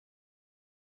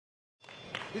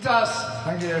It does.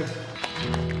 Thank you.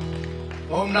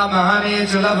 Oh, now my honey,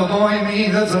 it's a lover boy in me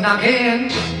that's a knocking.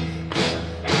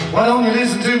 Why don't you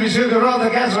listen to me, sugar? All the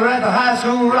cats are at the high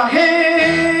school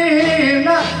rocking.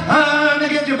 Honey,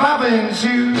 get your bobbin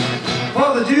shoes,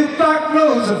 for the jukebox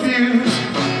blows a fuse.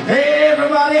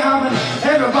 Everybody humming,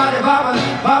 everybody bobbing,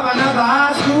 bobbing at the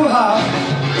high school hop.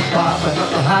 Bobbing at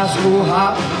the high school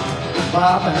hop,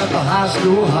 bobbing at the high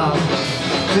school hop.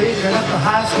 Shaking at the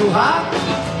high school hop,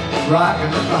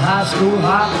 rocking at the high school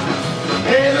hop.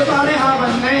 Everybody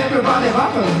hopping, everybody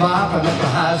bopping, bopping at the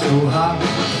high school hop.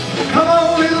 Come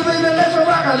on, little baby, let's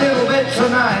rock a little bit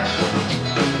tonight.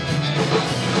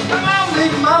 Come on,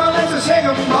 big mama, let's shake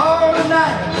 'em all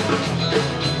tonight.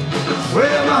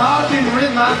 Well, my heart beating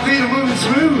rhythm, my feet are moving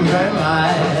smooth and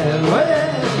light.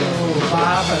 Well,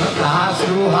 bopping up the high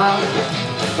school hop,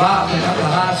 bopping up the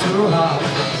high school hop,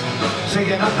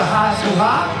 shaking up the high school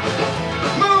hop,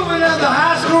 moving up the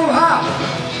high school hop.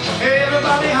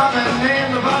 Everybody hopping,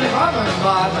 everybody hopping,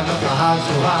 bopping up the high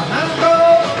school hop. Let's go.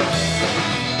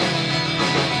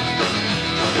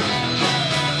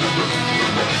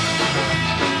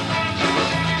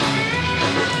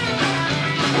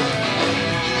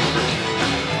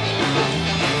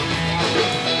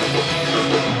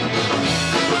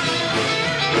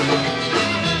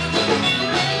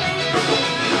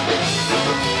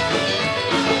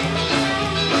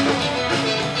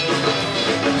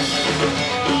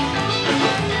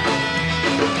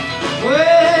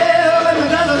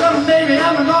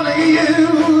 I'm gonna give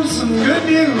you some good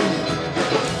news.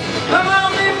 Come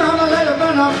on, me mama, let her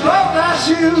burn up both our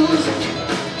shoes.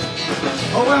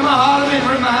 Oh, when my heart beat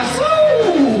for my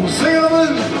soul, sing a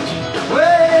blues.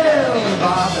 Well,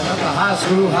 bopping up the high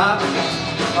school hop,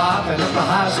 bopping up the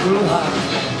high school hop,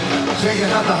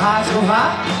 shaking up the high school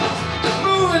hop,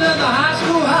 moving up the high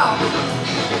school hop.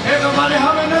 Everybody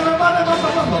hopping, everybody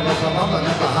bumping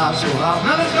up the high school hop.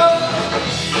 Now let's go.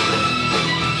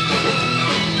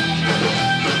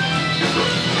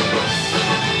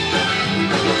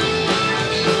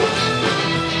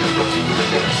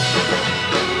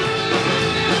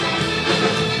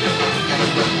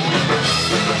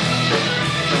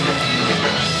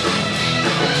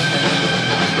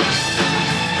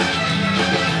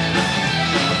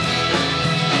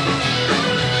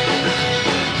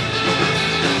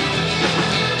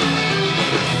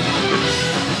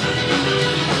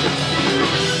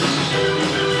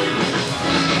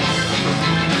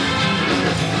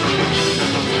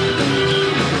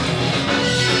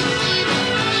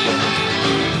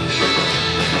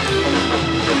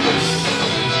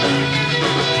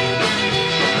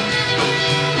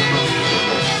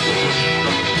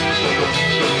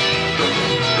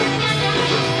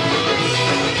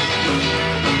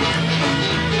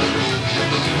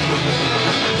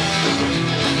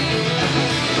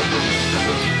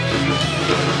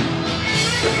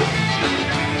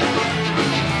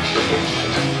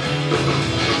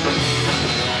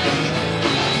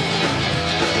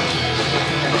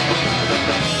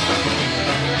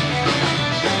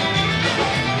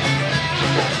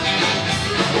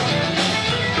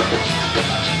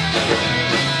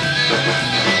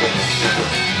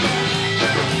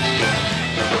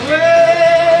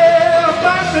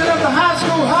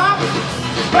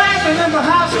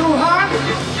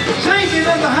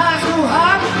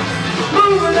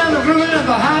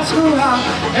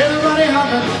 Everybody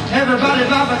hopping, everybody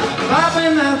bopping,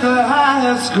 bopping at the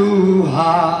high school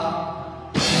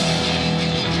hop.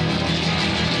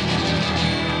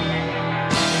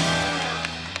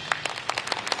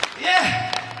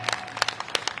 Yeah!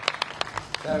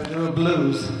 Gotta do a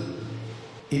blues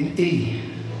in E.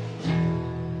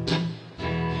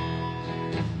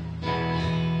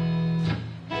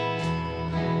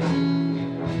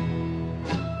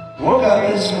 Woke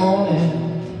up this morning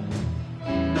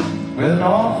with an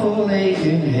awful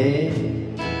aching head.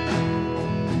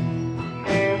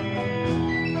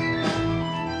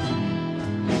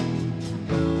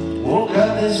 Woke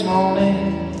up this morning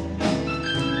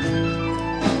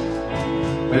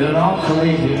with an awful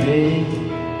aching head.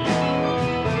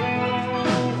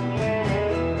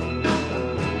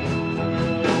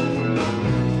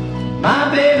 My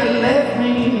baby left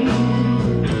me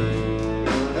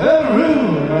a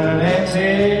room and an empty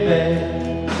bed.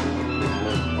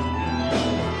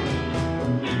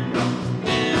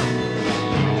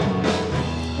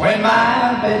 When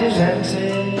my bed is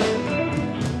empty,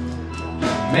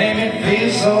 make me feel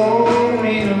so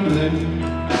mean and blue.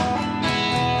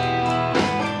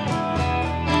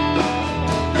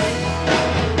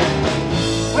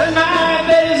 When my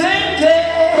bed is empty,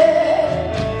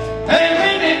 they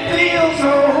make me feel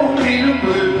so mean and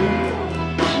blue.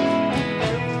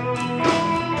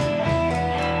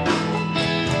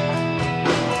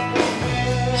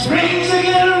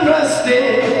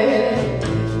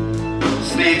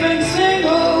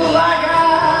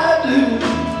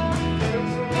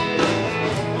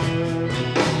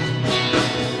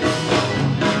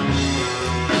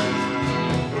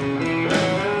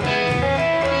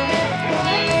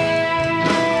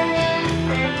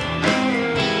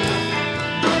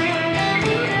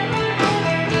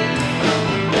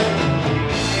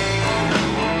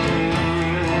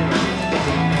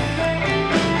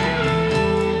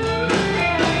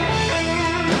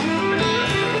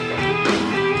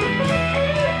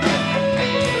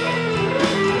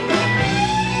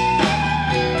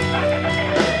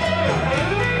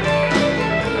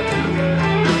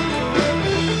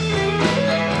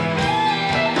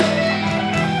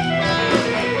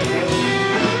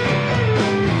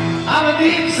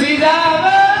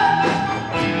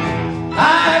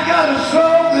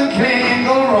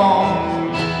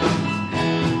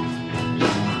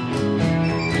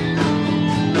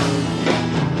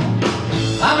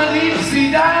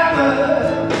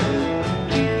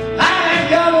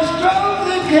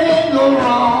 can go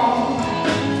wrong.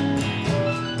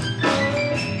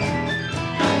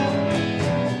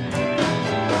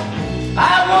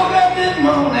 I woke up this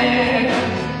morning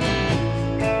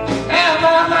and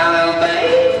my little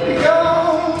baby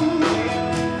gone.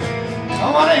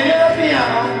 Somebody help me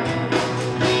out.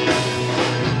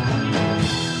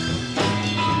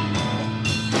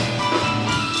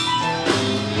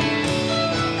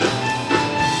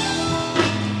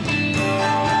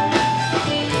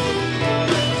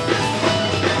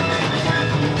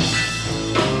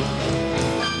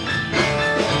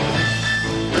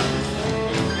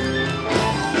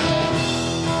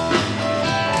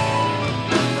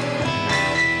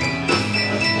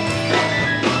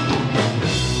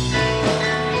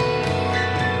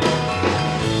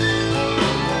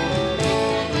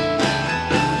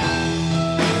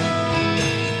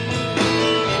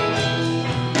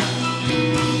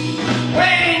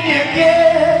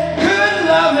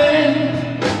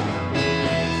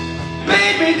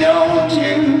 Don't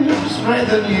you spread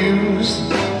the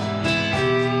news.